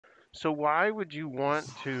So why would you want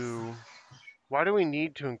to, why do we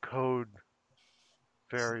need to encode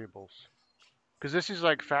variables? Because this is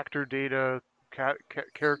like factor data,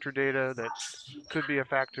 character data that could be a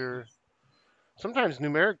factor. Sometimes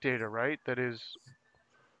numeric data, right? That is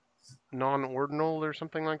non-ordinal or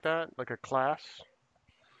something like that, like a class.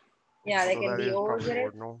 Yeah, they Although can that be is probably ordered.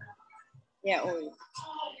 ordinal. Yeah,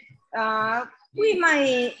 ordered. We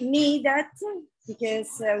might need that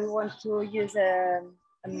because we want to use a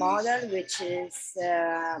model which is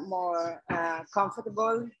more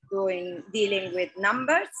comfortable dealing with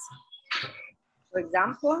numbers, for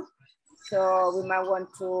example. So we might want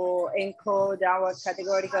to encode our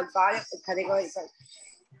categorical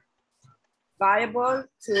variable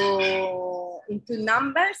into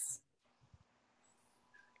numbers.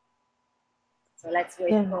 So let's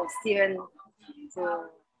wait for Steven to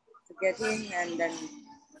get in, and then.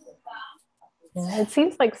 Yeah, it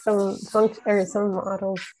seems like some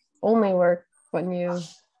models only work when you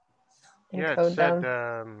encode said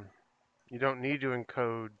them. you don't need to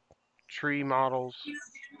encode tree models,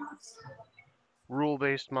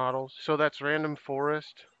 rule-based models. So that's random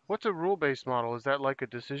forest. What's a rule-based model? Is that like a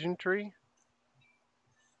decision tree?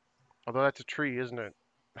 Although that's a tree, isn't it?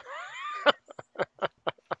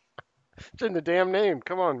 It's in the damn name.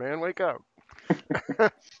 Come on, man, wake up.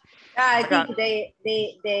 I think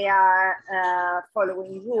they are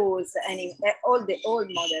following rules, and all the old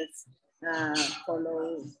models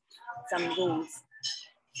follow some rules.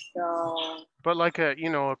 So, but like a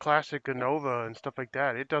classic ANOVA and stuff like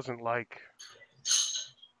that, it doesn't like.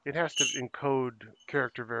 It has to encode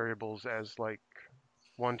character variables as like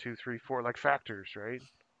 1, 2, 3, 4, like factors, right?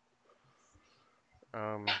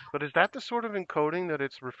 But is that the sort of encoding that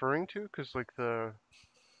it's referring to? Because like so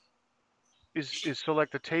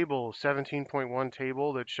like the table 17.1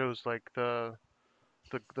 table that shows like the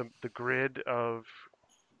grid of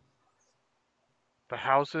the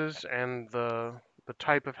houses and the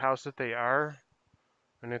type of house that they are,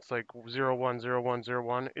 and it's like 0, 1, 0, 1, 0,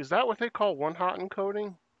 1. Is that what they call one-hot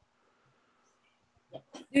encoding?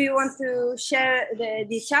 do you want to share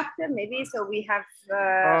the chapter maybe so we have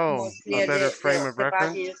more clear a better frame of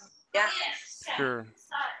reference? values? Yeah. Sure.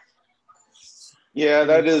 Yeah,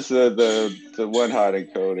 that is the one-hot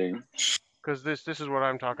encoding. Because this is what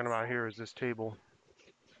I'm talking about here is this table.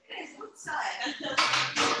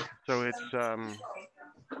 So it's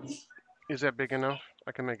is that big enough?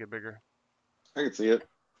 I can make it bigger. I can see it.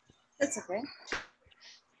 That's okay.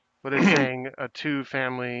 But it's saying a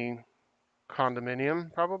 2-family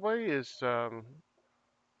condominium probably is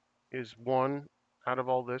 1 out of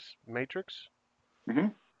all this matrix. Mm-hmm.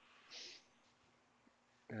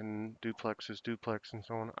 And duplex is duplex and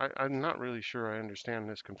so on. I'm not really sure I understand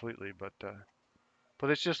this completely, but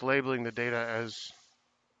it's just labeling the data as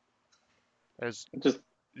Just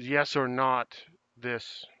yes or not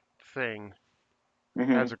this thing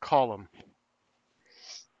mm-hmm. as a column.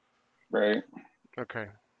 Right. Okay.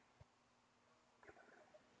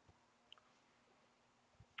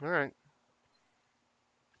 All right.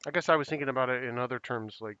 I guess I was thinking about it in other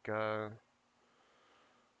terms, like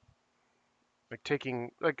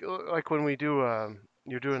taking like when we do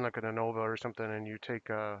you're doing like an ANOVA or something, and you take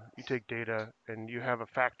data and you have a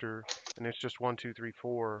factor, and it's just 1, 2, 3,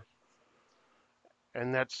 4,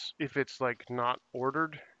 and that's if it's like not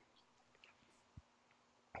ordered,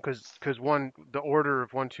 because the order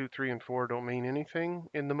of 1, 2, 3, and 4 don't mean anything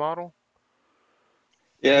in the model.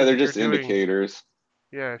 Yeah, they're just indicators.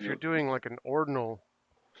 Yeah, if you're doing like an ordinal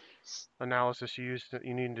analysis, you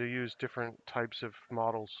need to use different types of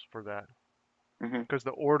models for that, because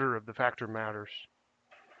the order of the factor matters.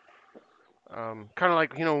 Kind of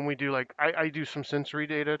like, when we do like, I do some sensory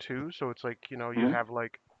data too. So it's like, you have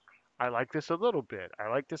like, I like this a little bit. I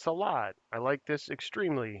like this a lot. I like this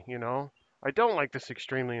extremely, I don't like this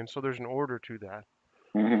extremely. And so there's an order to that.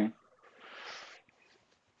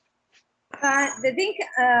 The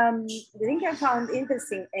thing I found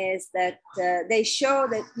interesting is that they show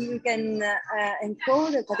that you can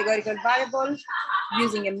encode a categorical variable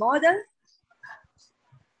using a model.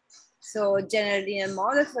 So generally a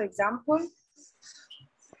model, for example.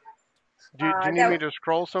 Do you need me to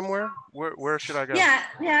scroll somewhere? Where should I go? Yeah,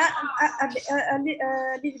 a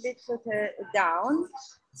little bit further down.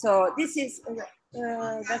 So this is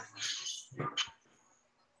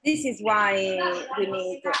this is why we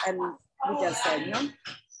need, we just said, no?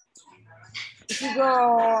 If you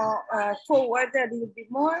go forward a little bit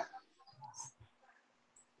more.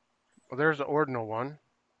 Well, there's the ordinal one.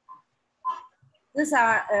 These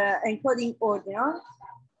are encoding ordinal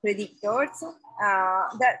predictors.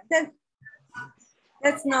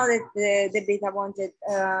 That's not the bit I wanted.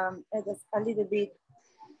 A little bit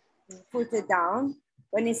further down,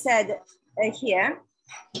 when it said here,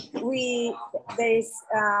 there is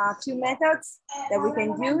a few methods that we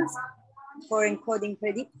can use for encoding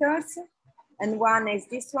predictors. And one is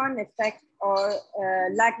this one, effect or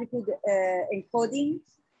likelihood encoding.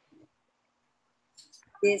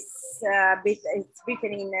 This bit is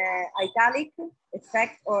written in italic,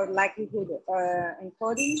 effect or likelihood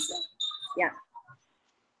encodings. Yeah.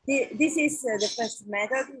 This is the first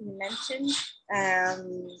method we mentioned.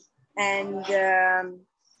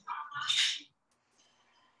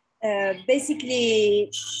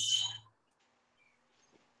 Basically,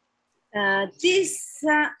 this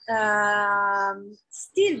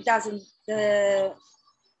still doesn't,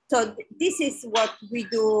 so this is what we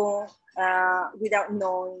do without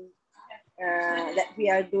knowing that we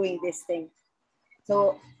are doing this thing.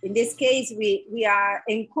 So in this case, we are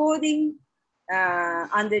encoding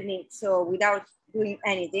underneath, so without doing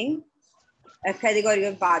anything, a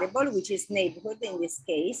categorical variable, which is neighborhood in this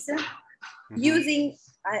case, using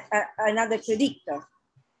another predictor.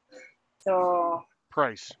 So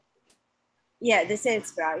price. Yeah, the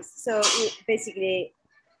sales price. So basically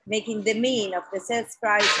making the mean of the sales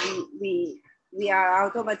price, we are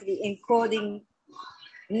automatically encoding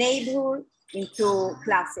neighborhood into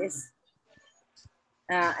classes.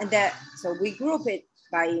 And that, so we group it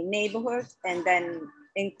by neighborhood and then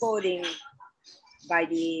encoding by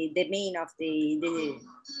the mean of the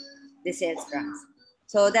sales price.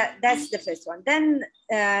 So that's the first one. Then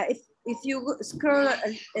if you scroll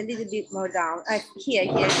a little bit more down, here,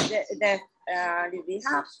 the little bit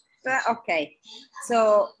up. Okay,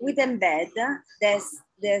 so with embed,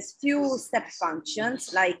 there's few step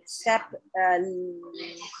functions like step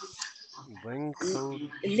link code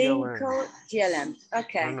GLM.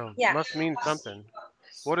 Okay, I don't know. yeah, Must mean something.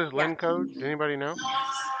 What is link code? Does anybody know?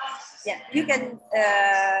 Yeah, you can.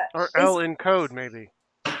 Or L encode maybe.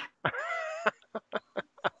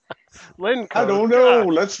 Lin code. I don't know.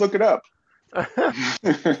 Let's look it up.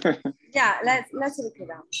 Yeah, let's look it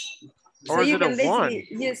up. Or so is you it can a basically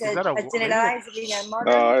one? use a generalized linear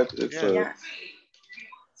model. No, it's yeah.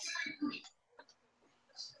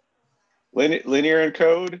 Linear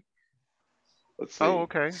encode. Let's see. Oh,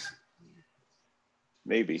 okay.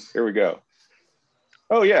 Maybe. Here we go.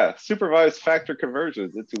 Oh yeah, supervised factor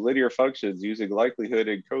conversions into linear functions using likelihood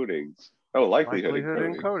encodings. Oh, likelihood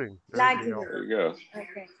encoding. Likelihood. There you go.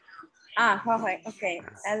 Okay. Okay.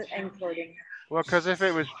 L encoding. Well, because if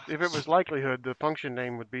it was likelihood, the function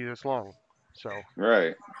name would be this long. So.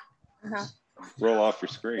 Right. Roll off your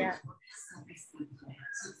screen. Yeah.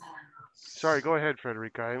 Sorry, go ahead,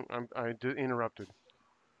 Frederica. I interrupted.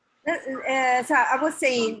 So I was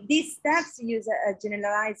saying these steps use a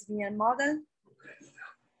generalized linear model.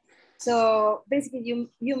 So basically, you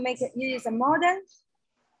use a model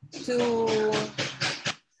to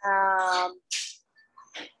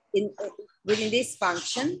within this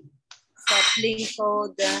function, step link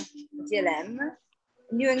code GLM,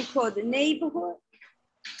 you encode the neighborhood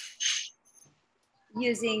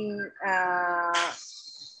using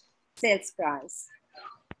sales price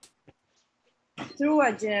through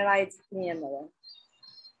a generalized linear model.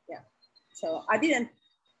 Yeah. So I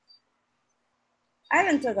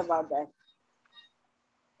haven't thought about that.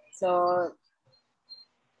 So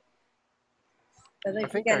I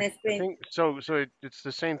think so. It's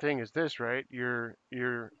the same thing as this, right? You're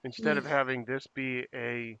instead of having this be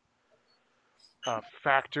a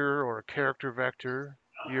factor or a character vector,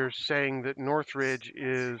 you're saying that Northridge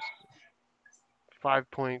is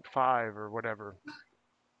 5.5 or whatever,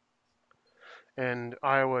 and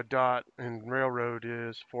Iowa dot and Railroad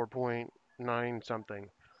is 4.9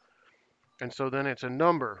 something, and so then it's a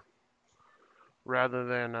number rather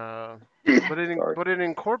than but it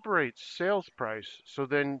incorporates sales price. So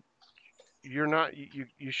then you're not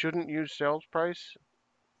you shouldn't use sales price.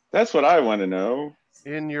 That's what I want to know.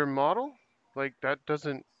 In your model, like that's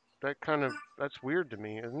weird to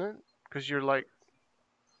me, isn't it? Because you're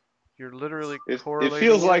literally correlating. It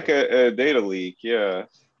feels like a data leak, yeah.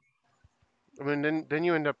 I mean, then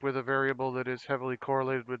you end up with a variable that is heavily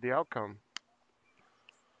correlated with the outcome.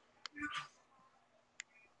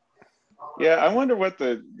 Yeah, I wonder what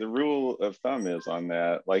the rule of thumb is on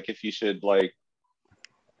that. Like if you should like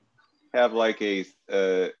have like a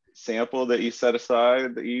sample that you set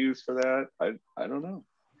aside that you use for that. I don't know.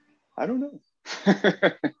 I don't know.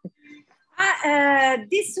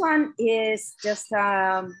 This one is just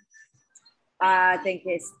I think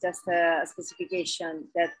it's just a specification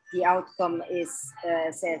that the outcome is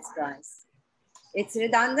sales price. It's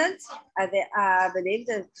redundant. I believe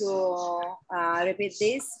that to repeat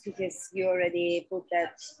this because you already put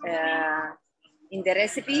that in the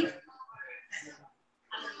recipe.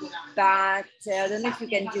 but I don't know if you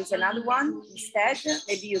can use another one instead.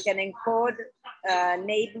 Maybe you can encode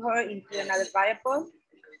neighbor into another variable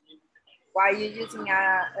while you're using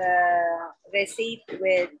a receipt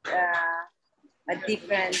with a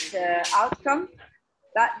different outcome.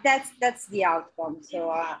 But that's the outcome. So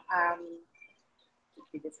I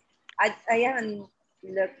haven't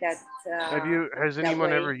looked at. Has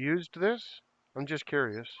anyone ever used this? I'm just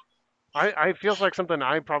curious. I feels like something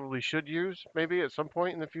I probably should use maybe at some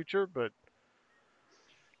point in the future, but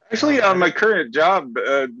Actually, on my current job,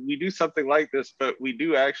 we do something like this, but we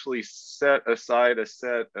do actually set aside a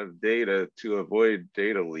set of data to avoid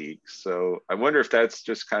data leaks. So I wonder if that's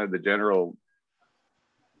just kind of the general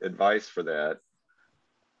advice for that.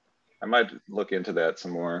 I might look into that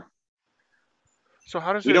some more. So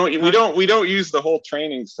how does we don't use the whole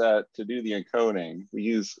training set to do the encoding. We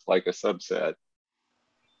use like a subset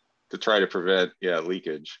to try to prevent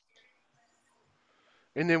leakage.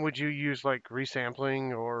 And then would you use like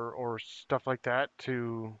resampling or stuff like that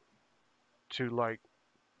to like,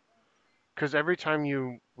 because every time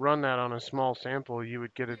you run that on a small sample, you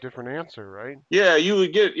would get a different answer, right? Yeah, you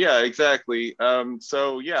would get, exactly.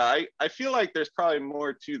 So yeah, I feel like there's probably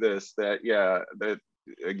more to this that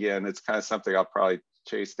again, it's kind of something I'll probably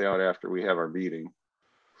chase down after we have our meeting.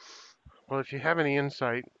 Well, if you have any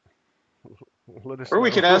insight, let us or know.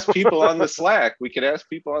 we can ask people on the Slack.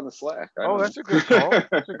 Oh, that's a good call.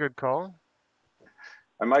 That's a good call.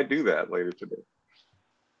 I might do that later today.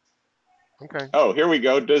 Okay. Oh, here we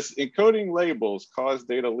go. Does encoding labels cause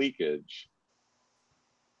data leakage?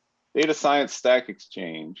 Data Science Stack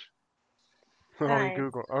Exchange. On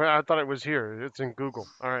Google. Oh, I thought it was here. It's in Google.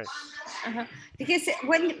 All right. Because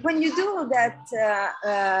when you do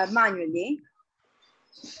that manually,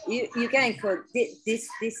 you can encode this.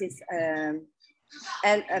 This is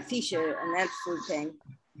a feature, an helpful thing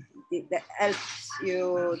that helps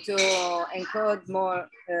you to encode more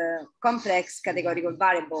complex categorical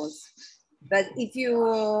variables. But if you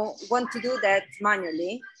want to do that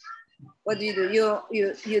manually, what do?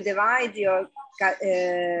 You divide your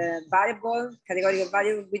categorical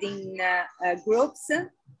variable within groups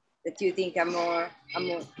that you think are more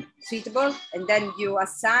suitable, and then you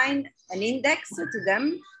assign an index to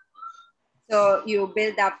them. So you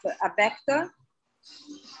build up a vector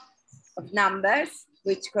of numbers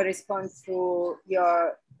which corresponds to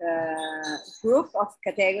your group of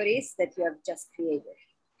categories that you have just created.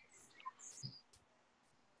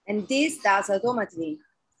 And this does automatically.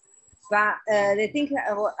 But the thing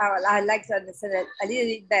I like to understand a little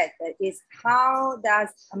bit better is how does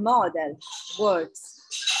a model works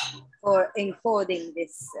for encoding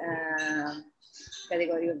this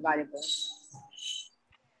category of variables.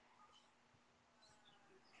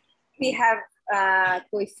 We have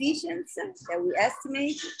coefficients that we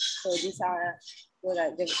estimate. So these are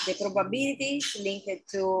the probabilities linked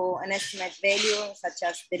to an estimate value, such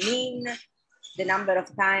as the mean, the number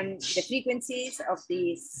of times, the frequencies of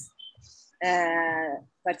these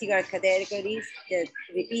particular categories that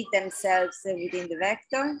repeat themselves within the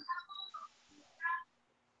vector.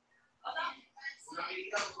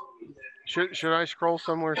 Should I scroll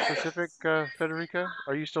somewhere specific, Federica?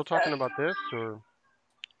 Are you still talking about this, or?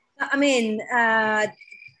 I mean,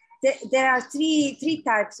 there are three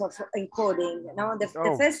types of encoding. No, the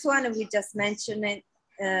first one we just mentioned it.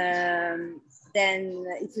 Then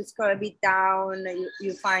if you scroll a bit down,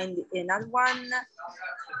 you find another one.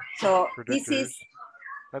 So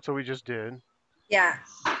that's what we just did. Yeah.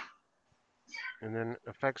 And then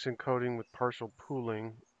effects encoding with partial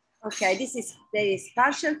pooling. Okay, there is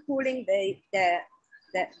partial pooling.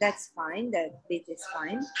 That's fine. That bit is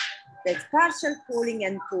fine. There's partial pooling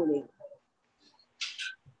and pooling.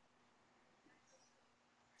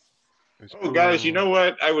 Oh, guys, you know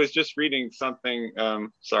what? I was just reading something.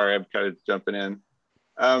 Sorry, I'm kind of jumping in.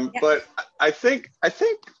 But I think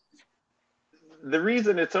the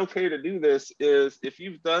reason it's okay to do this is if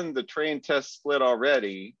you've done the train test split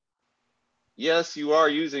already, yes, you are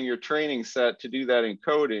using your training set to do that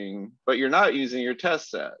encoding, but you're not using your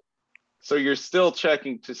test set. So you're still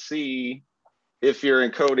checking to see if your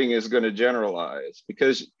encoding is going to generalize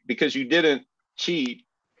because you didn't cheat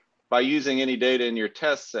by using any data in your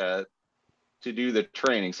test set to do the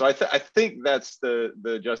training. So I think that's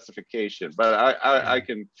the justification, but I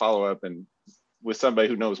can follow up and with somebody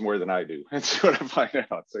who knows more than I do and see what I find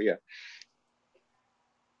out. So yeah.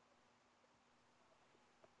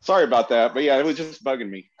 Sorry about that, but yeah, it was just bugging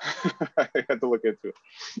me. I had to look into it.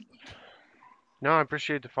 No, I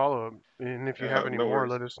appreciate the follow-up. And if you have any more,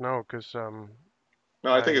 let us know, because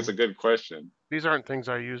no, I think it's a good question. These aren't things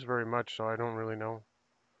I use very much, so I don't really know.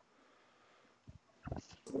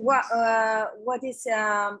 What is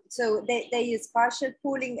so they use partial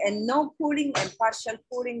pooling and no pooling and partial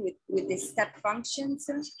pooling with the step functions.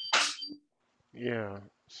 Yeah.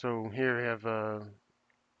 So here we have a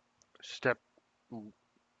step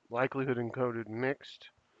likelihood encoded mixed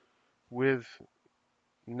with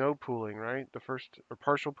no pooling, right? The first or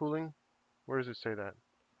partial pooling. Where does it say that?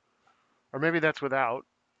 Or maybe that's without,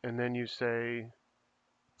 and then you say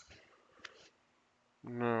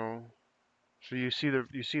no. So you see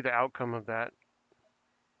the outcome of that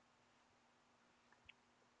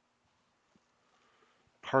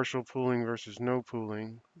partial pooling versus no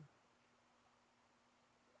pooling.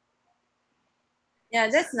 Yeah,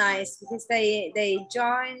 that's nice because they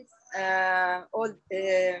joined all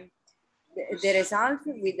the result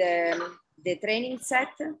with the training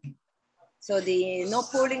set. So the no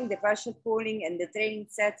pooling, the partial pooling, and the training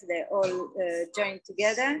set, they all joined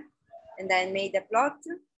together and then made a plot.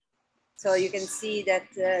 So you can see that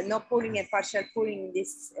no pooling and partial pooling in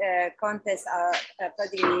this contest are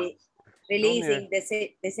practically releasing the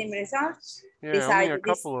same result. Yeah, only Beside a this,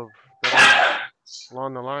 couple of that are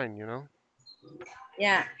along the line, you know?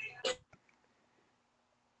 yeah.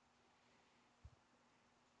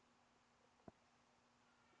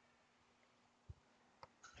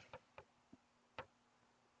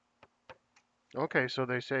 Okay, so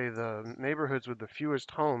they say the neighborhoods with the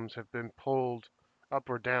fewest homes have been pulled up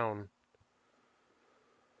or down.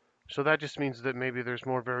 So that just means that maybe there's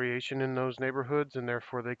more variation in those neighborhoods and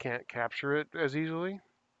therefore they can't capture it as easily?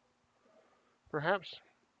 Perhaps?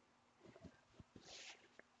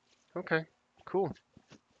 Okay, cool.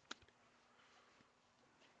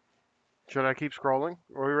 Should I keep scrolling?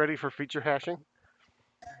 Are we ready for feature hashing?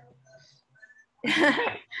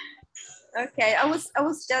 Okay, I was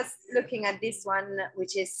just looking at this one,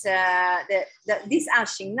 which is this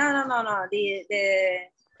hashing. No.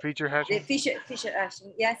 Feature The hashing? Fisher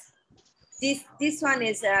hashing. Yes, this one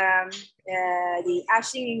is the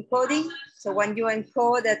hashing encoding. So when you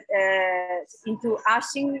encode that into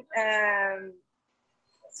hashing,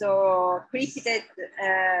 so repeated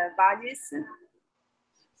values,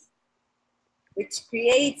 which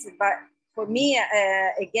creates, but for me,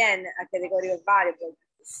 again, a categorical variable.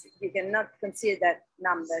 You cannot consider that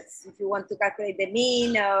numbers. If you want to calculate the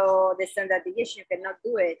mean or the standard deviation, you cannot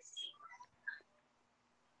do it.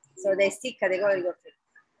 So they still categorical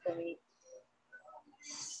for me.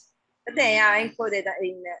 But they are encoded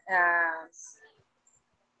in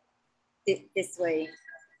this way.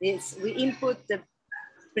 We input the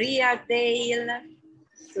pre-Ardale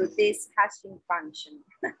to this hashing function.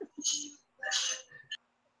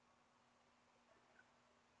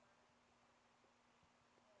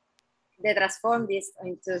 They transform this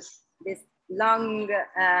into this long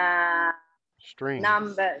String.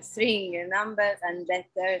 string numbers and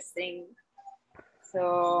vector string.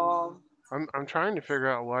 So I'm trying to figure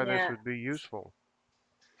out why this yeah. would be useful.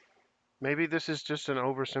 Maybe this is just an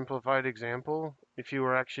oversimplified example. If you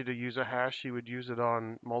were actually to use a hash, you would use it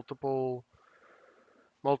on multiple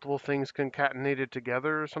things concatenated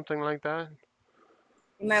together or something like that.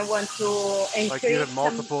 You might want to Like you encrypt have some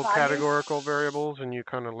multiple values, categorical variables and you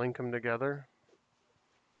kind of link them together.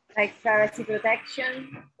 like privacy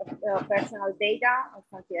protection of personal data or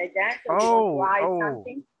something like that. Or you want to hide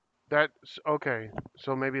something. That's okay.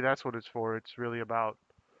 So maybe that's what it's for. It's really about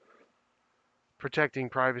protecting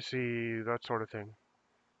privacy, that sort of thing.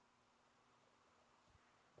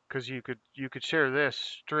 Because you could share this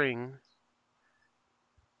string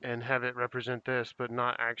and have it represent this, but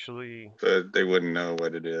not actually. But they wouldn't know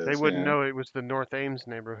what it They is. wouldn't Yeah. know it was the North Ames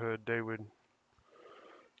neighborhood.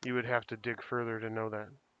 You would have to dig further to know that.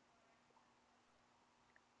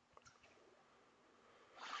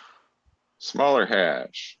 Smaller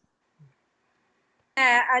hash.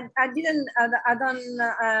 I don't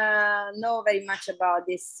know very much about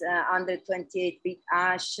this under 28-bit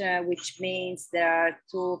hash, which means there are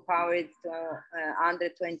 2 powered under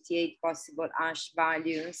 28 possible hash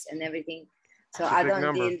values and everything. So I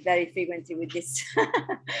don't deal very frequently with this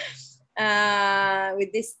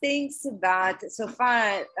with these things, but so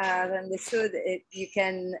far I've understood you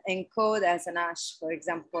can encode as an hash, for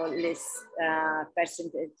example, this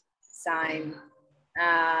percentage sign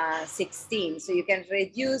 16. So you can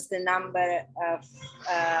reduce the number of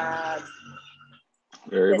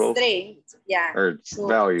variables, the string, yeah, or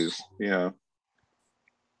values. Yeah.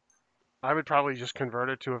 I would probably just convert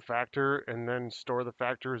it to a factor and then store the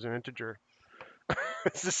factor as an integer.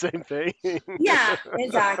 It's the same thing. Yeah,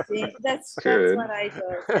 exactly. That's what I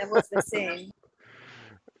thought. That was the same.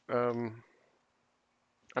 And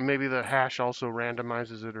maybe the hash also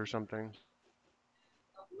randomizes it or something.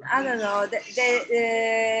 I don't know.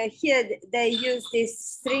 Here they use this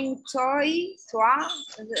string toi,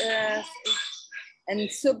 and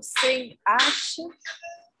substring hash,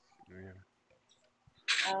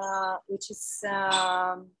 which is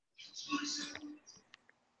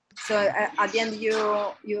so at the end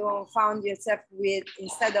you found yourself with,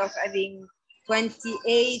 instead of having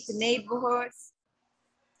 28 neighborhoods,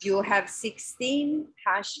 you have 16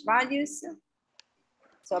 hash values.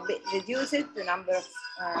 So reduce it the number of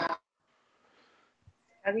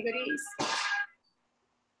categories.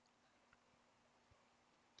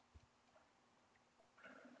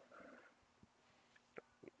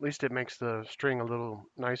 At least it makes the string a little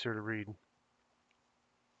nicer to read.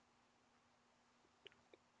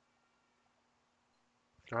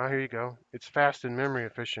 Ah, here you go. It's fast and memory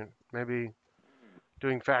efficient. Maybe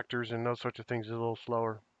doing factors and those sorts of things is a little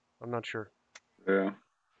slower. I'm not sure. Yeah.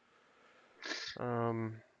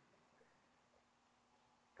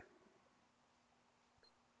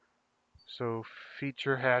 So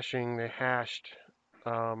feature hashing, they hashed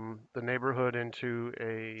the neighborhood into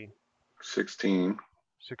a 16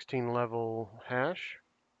 level hash,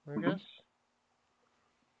 I guess.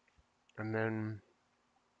 And then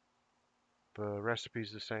the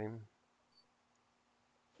recipe's the same.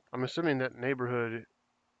 I'm assuming that neighborhood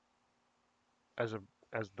as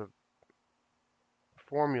the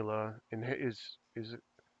formula is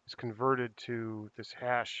converted to this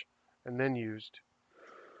hash and then used.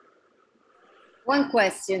 One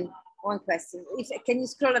question. Can you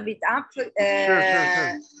scroll a bit up? Sure.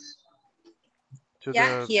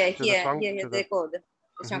 Yeah, here the code.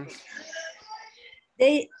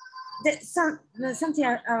 Something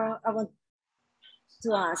I want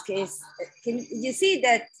to ask is, can you see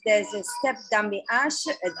that there's a step dummy hash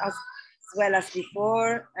as well as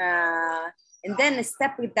before, and then a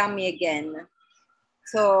step with dummy again.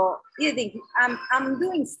 So you think I'm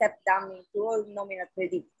doing step dummy to all nominal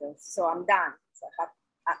predictors, so I'm done.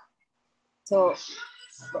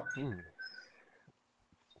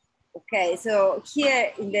 Okay, so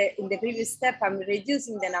here in the previous step, I'm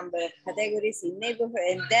reducing the number of categories in neighborhood,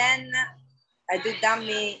 and then I do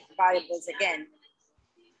dummy variables again.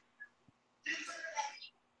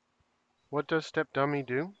 What does step dummy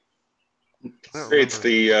do? It's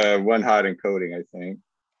the one hot encoding, I think.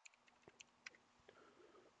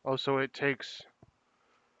 Oh, so it takes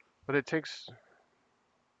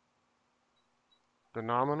the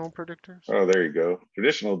nominal predictors? Oh, there you go.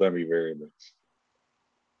 Traditional dummy variables.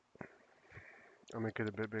 I'll make it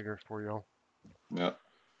a bit bigger for y'all. Yeah.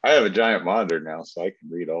 I have a giant monitor now, so I can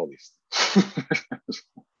read all these things.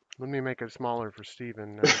 Let me make it smaller for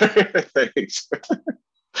Steven. Thanks.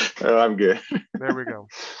 Oh, I'm good. There we go.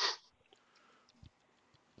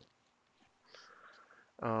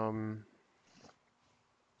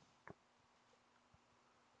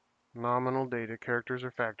 Nominal data, characters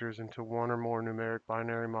or factors into one or more numeric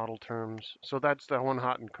binary model terms. So that's the one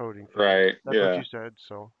hot encoding. Right. That's what you said.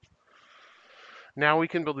 So now we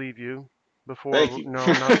can believe you. Before, thank you. No,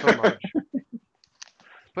 not so much.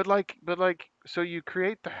 But like, so you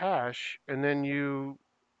create the hash and then you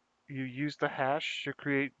use the hash to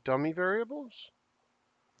create dummy variables?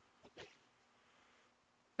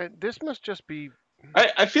 And this must just be...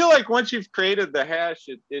 I feel like once you've created the hash,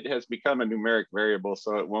 it has become a numeric variable,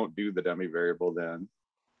 so it won't do the dummy variable then.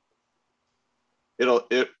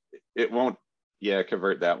 It won't,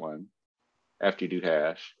 convert that one after you do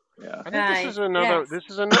hash. Yeah. I think this is another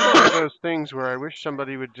one of those things where I wish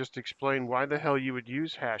somebody would just explain why the hell you would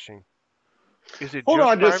use hashing. Is it Hold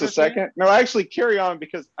just on privacy? just a second. No, actually carry on,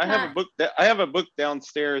 because I have a book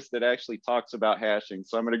downstairs that actually talks about hashing,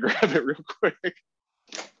 so I'm going to grab it real quick.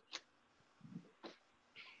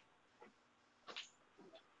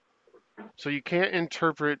 So you can't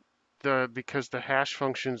interpret because the hash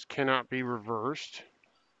functions cannot be reversed.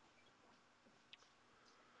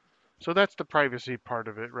 So that's the privacy part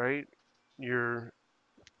of it, right? You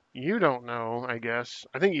don't know, I guess.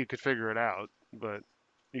 I think you could figure it out, but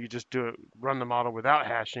you could just run the model without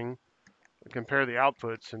hashing, compare the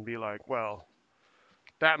outputs and be like, well,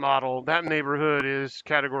 that neighborhood is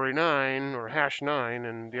category 9 or hash 9,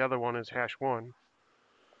 and the other one is hash 1.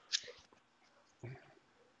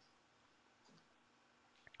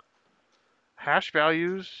 Hash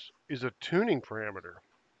values is a tuning parameter.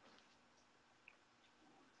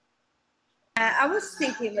 I was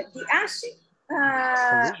thinking that the hashing,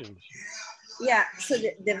 Collisions. Yeah, so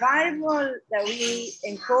the variable that we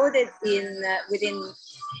encoded within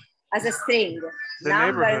as a string,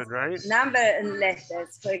 neighborhood, right? Number and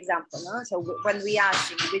letters, for example. No? So when we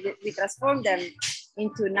hashing, we transform them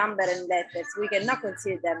into number and letters. We cannot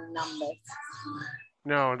consider them numbers.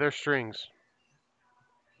 No, they're strings.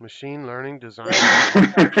 Machine learning design. So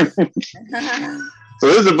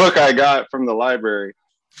this is a book I got from the library,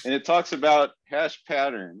 and it talks about hash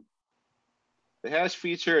pattern. The hash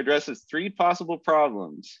feature addresses 3 possible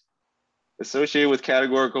problems associated with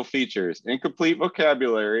categorical features: incomplete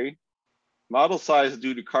vocabulary, model size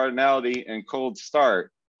due to cardinality, and cold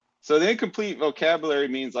start. So the incomplete vocabulary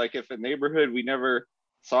means like if a neighborhood we never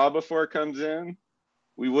saw before comes in,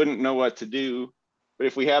 we wouldn't know what to do. But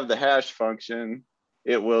if we have the hash function,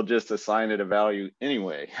 it will just assign it a value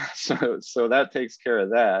anyway. So that takes care of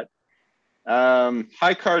that.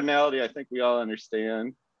 High cardinality, I think we all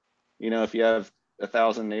understand. You know, if you have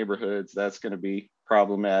 1,000 neighborhoods, that's going to be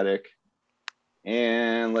problematic.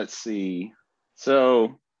 And let's see.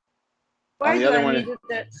 So Why on the do other I one, need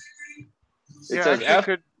it Yeah, says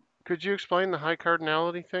actually, could you explain the high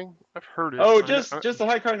cardinality thing? I've heard it. oh, just the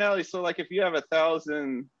high cardinality. So like if you have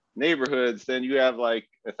 1,000 neighborhoods, then you have like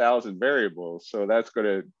 1,000 variables. So that's going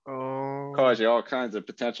to cause you all kinds of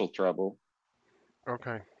potential trouble.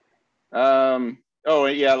 Okay. Oh,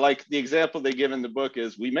 yeah, like the example they give in the book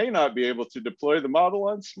is we may not be able to deploy the model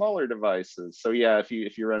on smaller devices. So yeah, if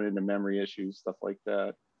you run into memory issues, stuff like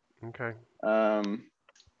that. Okay.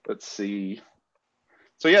 Let's see.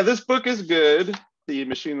 So yeah, this book is good. The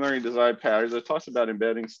machine learning design patterns. It talks about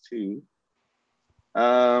embeddings too.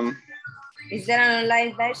 Is there an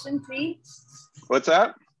online version free? What's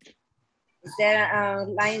that? Is there an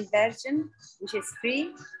online version which is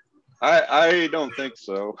free? I don't think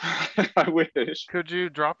so. I wish. Could you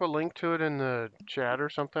drop a link to it in the chat or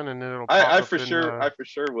something, and then it'll pop I up for in sure the, I for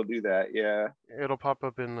sure will do that. Yeah. it'll pop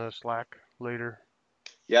up in the Slack later.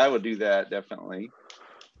 Yeah, I would do that definitely.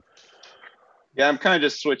 Yeah, I'm kind of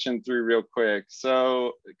just switching through real quick.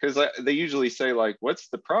 So, because they usually say like, what's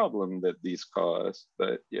the problem that these cause?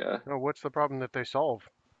 But yeah. Oh, what's the problem that they solve?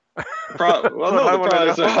 Well, no, the problem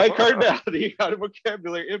is a high know. cardinality out of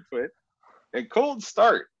vocabulary input and cold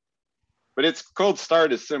start. But it's cold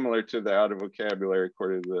start is similar to the out of vocabulary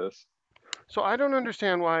according to this. So I don't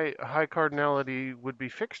understand why high cardinality would be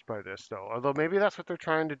fixed by this, though. Although maybe that's what they're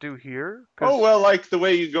trying to do here. Oh, well, like the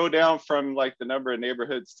way you go down from like the number of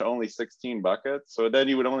neighborhoods to only 16 buckets. So then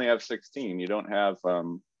you would only have 16. You don't have,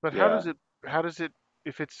 But yeah. how does it,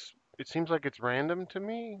 if it seems like it's random to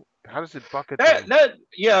me. How does it bucket them?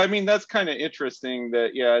 Yeah, I mean, that's kind of interesting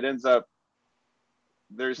that, yeah, it ends up,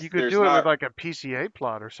 You could do it with like a PCA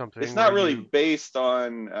plot or something. It's not really based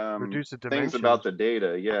on reduce the things dimensions. about the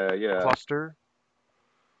data. Yeah. Cluster.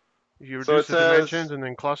 If you So reduce the dimensions and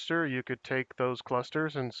then cluster, you could take those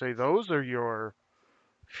clusters and say those are your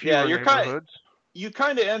fewer neighborhoods. You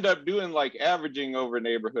kind of end up doing like averaging over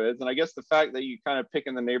neighborhoods. And I guess the fact that you kind of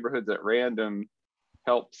picking the neighborhoods at random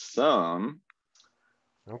helps some.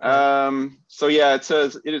 Okay. So yeah, it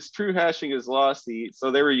says it is true hashing is lossy.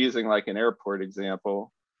 So they were using like an airport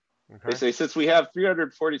example. Okay. They say since we have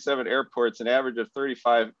 347 airports, an average of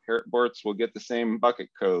 35 airports will get the same bucket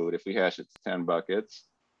code if we hash it to 10 buckets.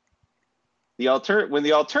 When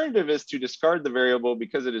the alternative is to discard the variable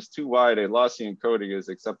because it is too wide, a lossy encoding is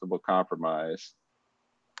acceptable compromise.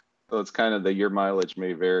 So it's kind of the your mileage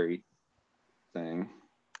may vary thing.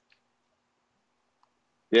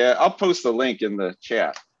 Yeah, I'll post the link in the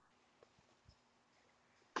chat.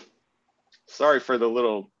 Sorry for the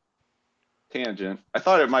little tangent. I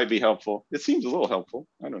thought it might be helpful. It seems a little helpful.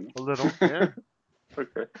 I don't know. A little, yeah.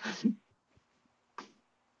 Okay.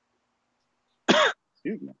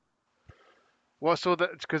 Excuse me. Well, so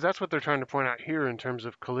that's because that's what they're trying to point out here in terms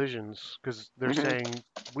of collisions, because they're saying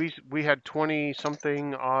we had 20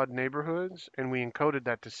 something odd neighborhoods and we encoded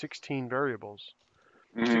that to 16 variables,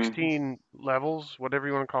 16 levels, whatever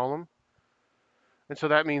you want to call them. And so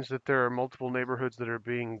that means that there are multiple neighborhoods that are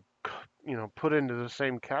being, put into the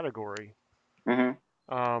same category. And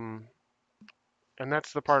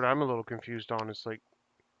that's the part I'm a little confused on. It's like,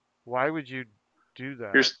 why would you do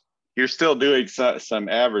that? You're still doing some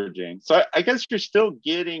averaging. So I guess you're still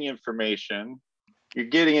getting information. You're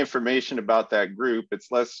getting information about that group. It's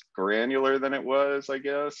less granular than it was, I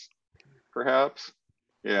guess, perhaps.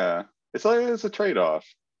 Yeah, it's a trade-off.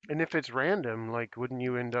 And if it's random, like, wouldn't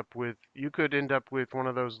you could end up with one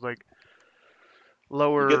of those like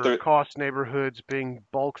lower cost neighborhoods being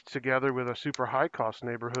bulked together with a super high cost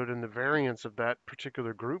neighborhood, and the variance of that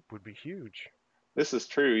particular group would be huge. This is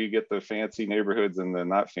true. You get the fancy neighborhoods and the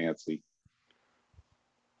not fancy.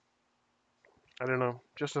 I don't know.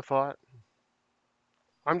 Just a thought.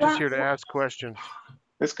 I'm just here to ask questions.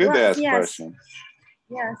 It's good to ask questions.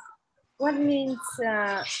 Yes. What means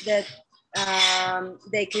that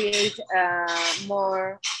they create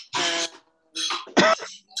more?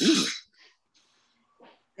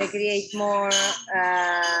 They create more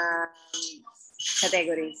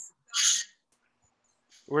categories.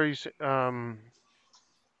 Where you say,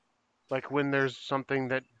 like when there's something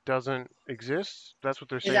that doesn't exist, that's what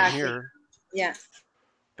they're saying Exactly. here. Yeah.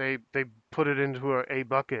 They put it into a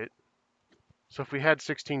bucket. So if we had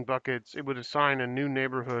 16 buckets, it would assign a new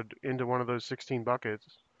neighborhood into one of those 16 buckets.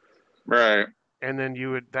 Right. And then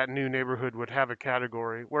that new neighborhood would have a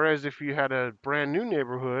category. Whereas if you had a brand new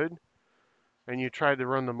neighborhood and you tried to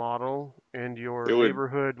run the model and your It would.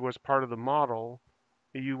 neighborhood was part of the model,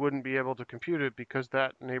 you wouldn't be able to compute it because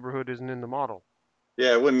that neighborhood isn't in the model.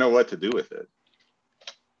 Yeah, I wouldn't know what to do with it.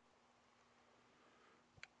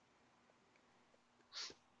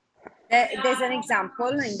 There's an example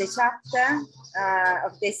in the chapter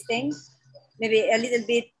of this thing. Maybe a little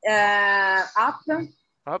bit up.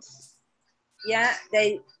 Up. Yeah,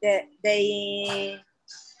 they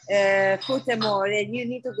put more. You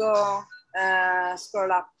need to go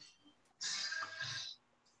scroll up.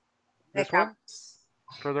 This Back one? up.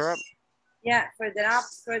 Further up? Yeah, further up.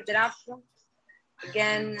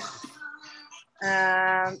 Again,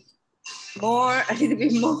 more, a little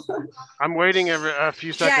bit more. I'm waiting every a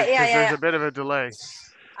few seconds because there's a bit of a delay.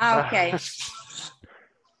 Ah, okay.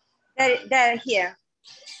 They're here.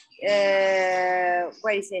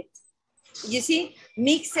 Where is it? You see,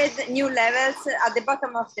 mixed new levels at the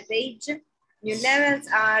bottom of the page. New levels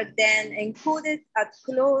are then encoded at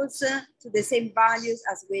close to the same values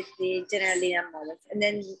as with the general linear models. And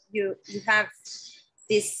then you have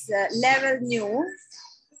this level new,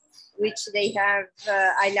 which they have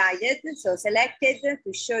highlighted, so selected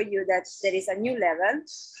to show you that there is a new level.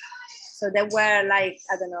 So there were like,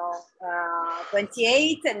 I don't know,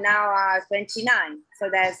 28 and now are 29. So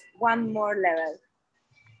there's one more level.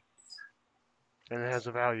 And it has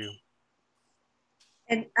a value.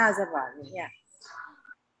 And as a value, yeah.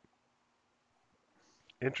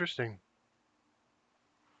 Interesting.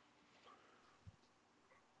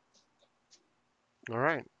 All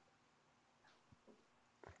right.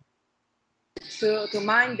 To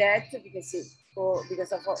mind that because of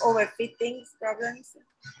overfitting problems.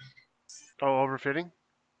 Oh, overfitting?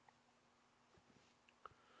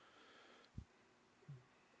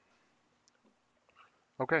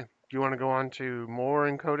 Okay. Do you want to go on to more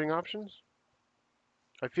encoding options?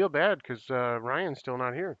 I feel bad because Ryan's still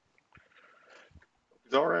not here.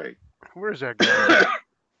 It's all right. Where's that guy?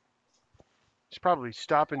 He's probably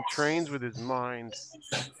stopping trains with his mind.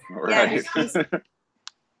 All right. Yeah,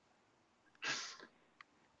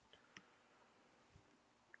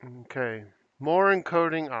 Okay. More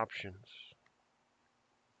encoding options.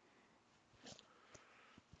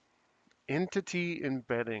 Entity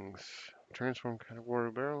embeddings. Transform category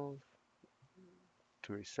barrels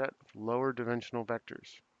to a set of lower dimensional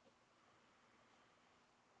vectors.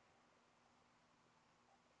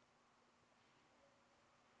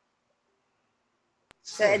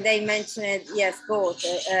 So they mentioned, yes, both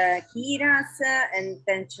Kira's and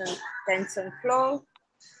tension flow.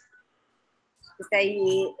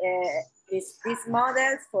 These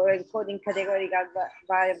models for encoding categorical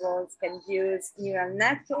variables can use neural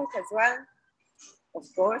network as well, of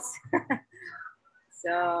course.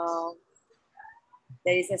 So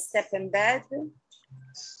there is a step embed.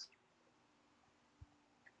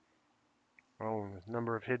 Oh,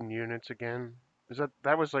 number of hidden units again.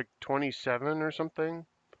 That was like 27 or something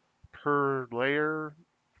per layer?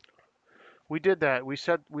 We did that. We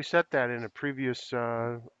set that in a previous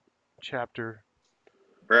chapter.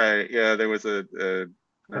 Right. Yeah, there was a A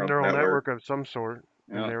neural neural network. network of some sort,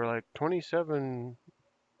 and Yeah. they were like 27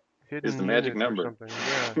 Is the hidden magic units or number. something.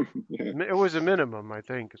 Yeah. Yeah. It was a minimum, I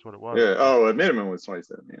think, is what it was. Yeah. Oh, a minimum was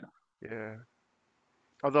 27. Yeah. Yeah.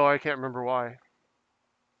 Although I can't remember why.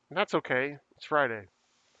 That's okay. It's Friday.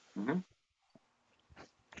 Mm-hmm.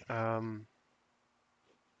 Um,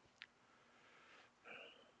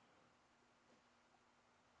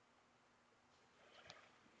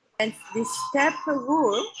 And the step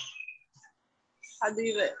rule, how do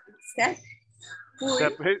you step?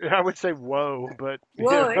 step, I would say whoa, but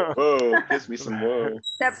Whoa. you know. Whoa, gives me some whoa.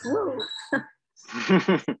 Step rule.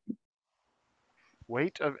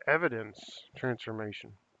 Weight of evidence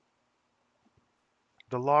transformation.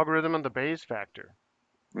 The logarithm of the Bayes factor.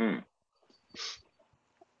 Mm.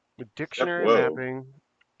 The Step dictionary whoa. mapping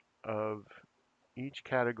of each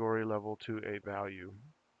category level to a value.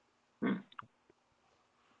 Mm.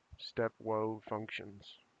 Step whoa functions.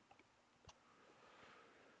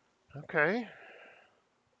 Okay.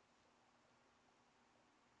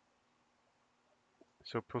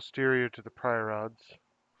 So posterior to the prior odds.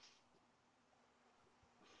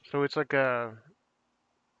 So it's like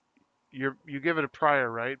you give it a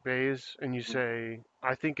prior, right, Bayes, and you say,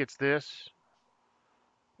 I think it's this.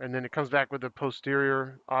 and then it comes back with the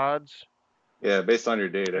posterior odds, Yeah, based on your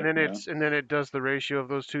data. Yeah. and then it does the ratio of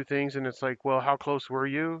those two things, and it's like, well, how close were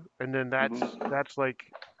you? And then that's like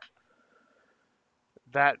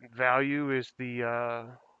that value is the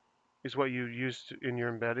is what you used in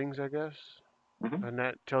your embeddings, I guess, Mm-hmm. and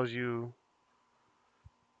that tells you,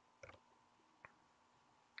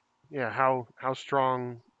 yeah, how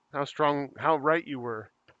right you were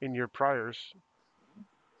in your priors.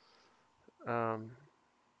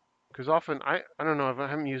 Because often I don't know if I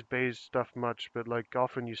haven't used Bayes stuff much, but like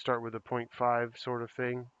often you start with a 0.5 sort of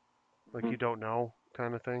thing, like Mm-hmm. you don't know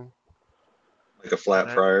kind of thing. Like a flat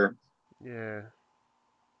That prior, yeah,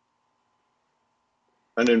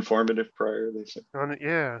 uninformative prior, they say.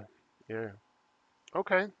 yeah, yeah.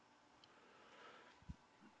 Okay.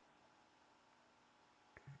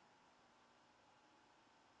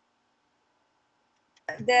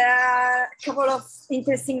 There are a couple of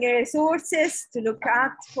interesting resources to look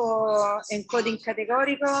at for encoding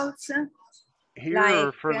categoricals. Here or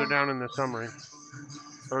Like, further down in the summary,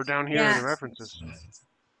 or down here in yeah, the references.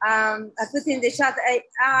 I put in the chat,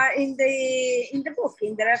 in the book,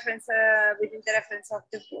 in the reference, within the reference of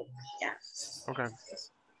the book. Yeah. Okay.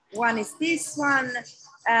 One is this one,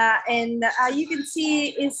 and you can see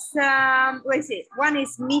is what is it? One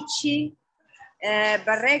is Michi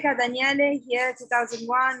Barreca Daniele here,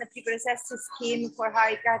 2001, pre-processed scheme for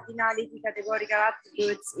high cardinality categorical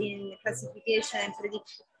attributes in classification and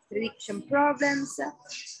prediction problems.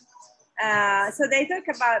 So they talk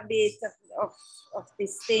about a bit of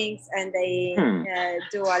these things, and they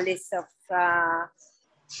do a list of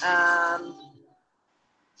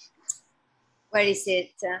where is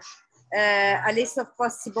it? A list of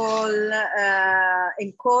possible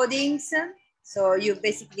encodings. So you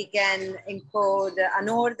basically can encode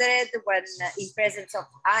unordered when in presence of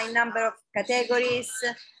high number of categories,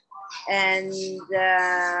 and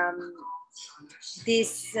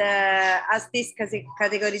this as this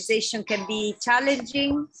categorization can be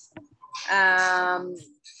challenging.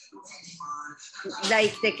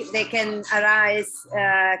 Like they can arise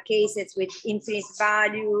cases with infinite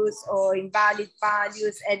values or invalid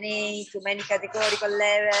values, NA to many categorical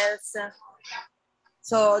levels.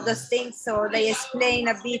 So those things, so they explain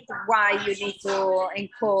a bit why you need to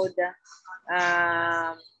encode.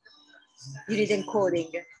 You need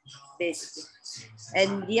encoding, basically.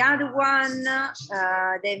 And the other one,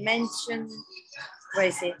 they mentioned, where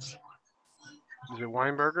is it? Is it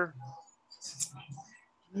Weinberger?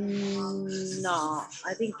 No,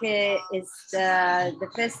 I think it's the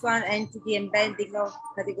first one, entity embedding of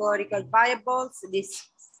categorical variables. This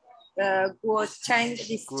Guo Cheng,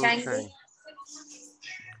 this Guo Cheng, Cheng.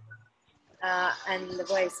 and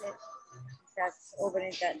where is it? That's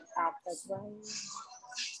opening that up as well.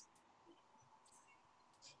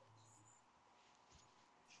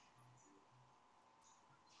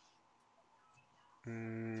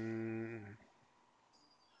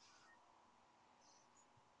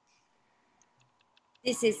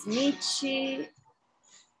 This is Michi.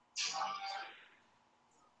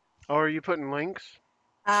 Oh, are you putting links?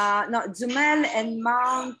 No, Zumel and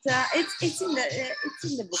Mount. It's in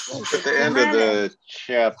the book. At the end of the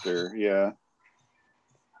chapter, yeah.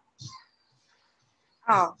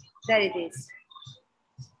 Oh, there it is.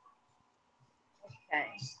 Okay.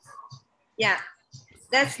 Yeah,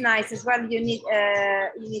 that's nice as well. You need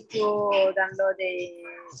to download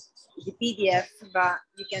the PDF, but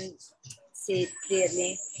you can see it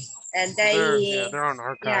clearly. And They're on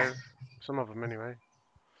archive. Yeah. Some of them anyway.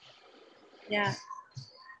 Yeah.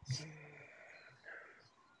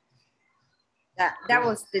 That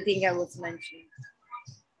was the thing I was mentioning.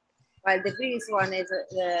 While the previous one is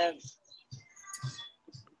yeah.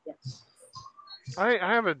 I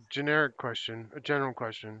have a generic question, a general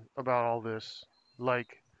question about all this,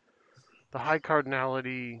 like the high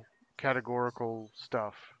cardinality categorical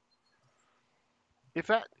stuff. If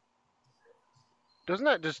that doesn't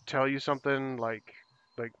that just tell you something like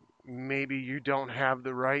maybe you don't have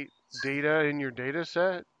the right data in your data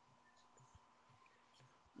set?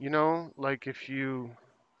 You know, like if you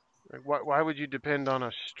like why would you depend on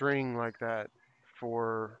a string like that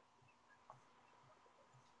for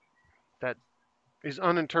that is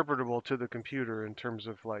uninterpretable to the computer in terms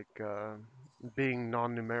of like being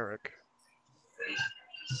non-numeric?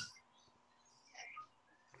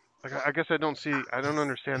 Like I guess I don't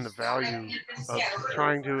understand the value of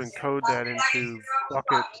trying to encode that into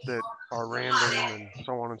buckets that are random and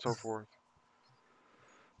so on and so forth.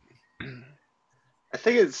 I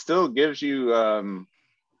think it still gives you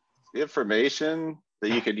information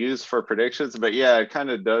that you could use for predictions, but yeah, it kind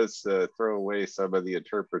of does throw away some of the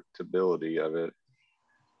interpretability of it.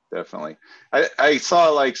 definitely. I saw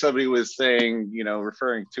like somebody was saying, you know,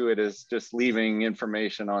 referring to it as just leaving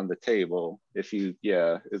information on the table. If you,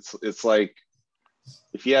 yeah, it's like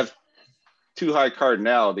if you have too high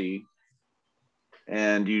cardinality,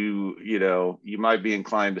 and you know, you might be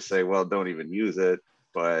inclined to say, well, don't even use it,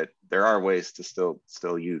 but there are ways to still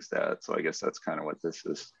use that. So I guess that's kind of what this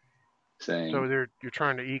is saying. So you're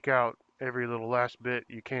trying to eke out every little last bit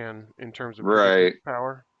you can in terms of Right. predictive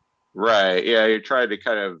power. Right. Yeah, you're trying to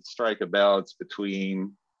kind of strike a balance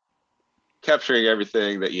between capturing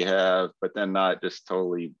everything that you have, but then not just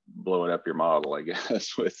totally blowing up your model, I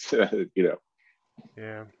guess, with you know,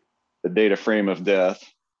 Yeah. the data frame of death.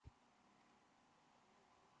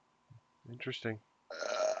 Interesting.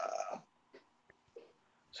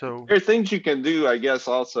 So There are things you can do, I guess,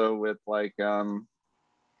 also with like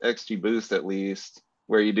XGBoost at least,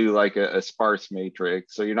 where you do like a sparse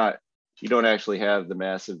matrix. So you don't actually have the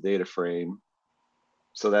massive data frame.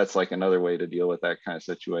 So that's like another way to deal with that kind of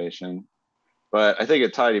situation. But I think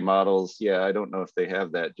at tidy models, yeah, I don't know if they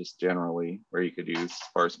have that just generally where you could use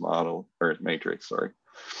sparse model or matrix, sorry.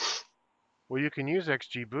 well, you can use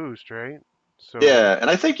XGBoost, right? So Yeah, and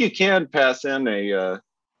I think you can pass in a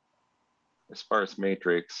sparse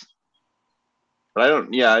matrix. But I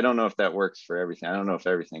don't know if that works for everything. I don't know if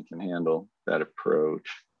everything can handle that approach.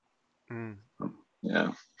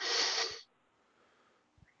 Yeah.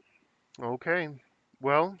 Okay.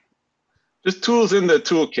 Well, Just tools in the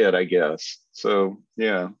toolkit, I guess. So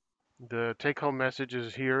yeah. the take-home message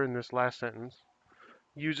is here in this last sentence.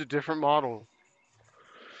 Use a different model.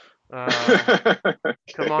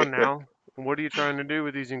 Come on now. What are you trying to do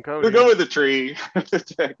with these We'll go encodings? with the tree.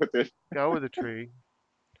 Go with a tree.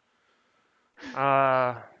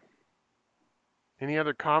 Any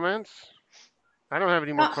other comments? I don't have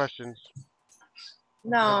any more questions.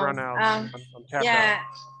 No. I've run out. I'm tapped Yeah. out.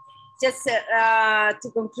 Just to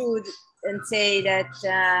conclude and say that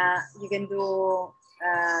you can do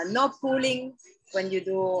no pooling when you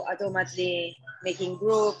do automatically making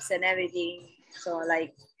groups and everything. So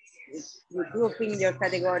like you're grouping your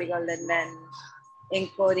categorical and then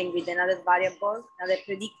encoding with another variable, another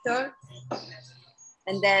predictor,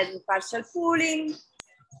 and then partial pooling,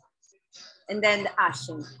 and then the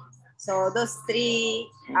hashing. So those three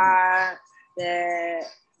are the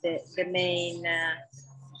main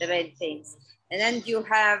things. And then you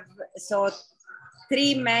have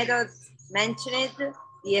three methods mentioned: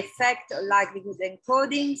 the effect of likelihood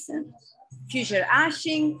encodings, future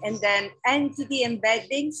hashing, and then entity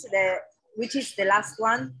embeddings, which is the last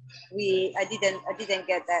one. I didn't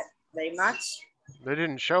get that very much. They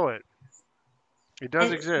didn't show it. It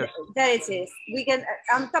does exist. There it is. We can,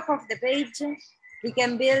 on top of the page, we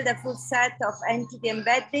can build a full set of entity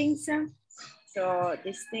embeddings. So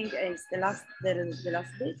this thing is the last bit.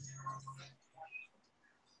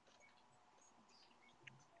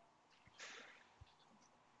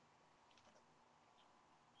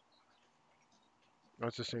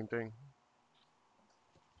 That's the same thing.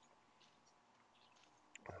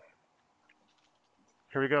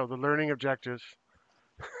 Here we go. The learning objectives.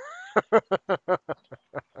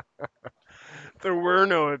 There were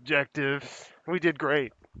no objectives. We did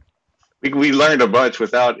great. We learned a bunch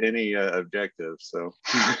without any objectives. So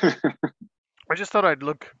I just thought I'd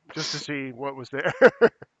look just to see what was there.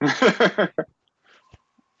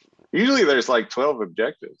 usually there's like 12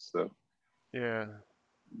 objectives. So Yeah.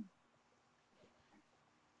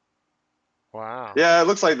 Wow. yeah, it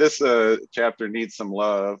looks like this chapter needs some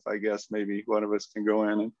love. I guess maybe one of us can go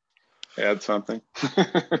in and add something.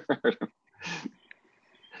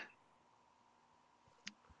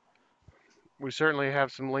 We certainly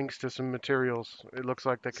have some links to some materials. It looks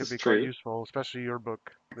like that could be quite useful, especially your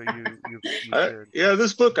book that you shared. Yeah,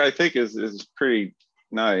 this book I think is pretty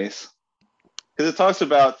nice because it talks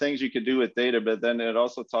about things you could do with data, but then it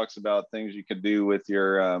also talks about things you could do with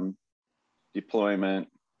your deployment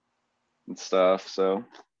and stuff. So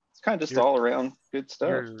it's kind of just all around good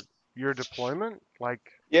stuff. Your deployment, like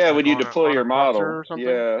when you deploy your model or something?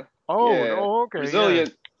 Yeah. Oh, okay.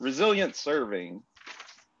 Resilient serving.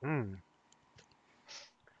 Hmm.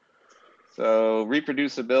 So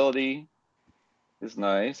reproducibility is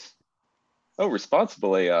nice. Oh,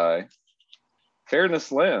 responsible AI.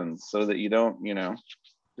 Fairness lens, so that you don't,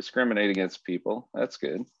 discriminate against people. That's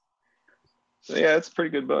good. So yeah, it's a pretty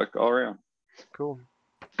good book all around. Cool.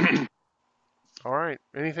 All right.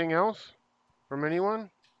 Anything else from anyone?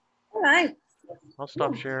 All right. I'll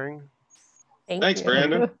stop sharing. Thanks,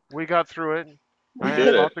 Brandon. We got through it. We I did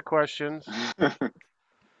had it. lots of questions.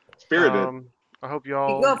 Spirited. I hope you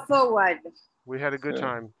all go forward. We had a good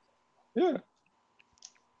time. Yeah.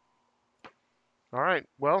 All right.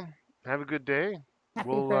 Well, have a good day. Happy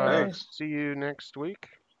We'll Friday. Thanks. see you next week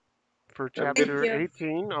for Have a good, chapter you.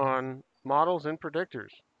 18 on models and predictors.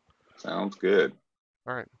 sounds good.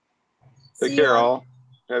 All right. Take See you care, on. all.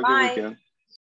 Have a good Bye. weekend.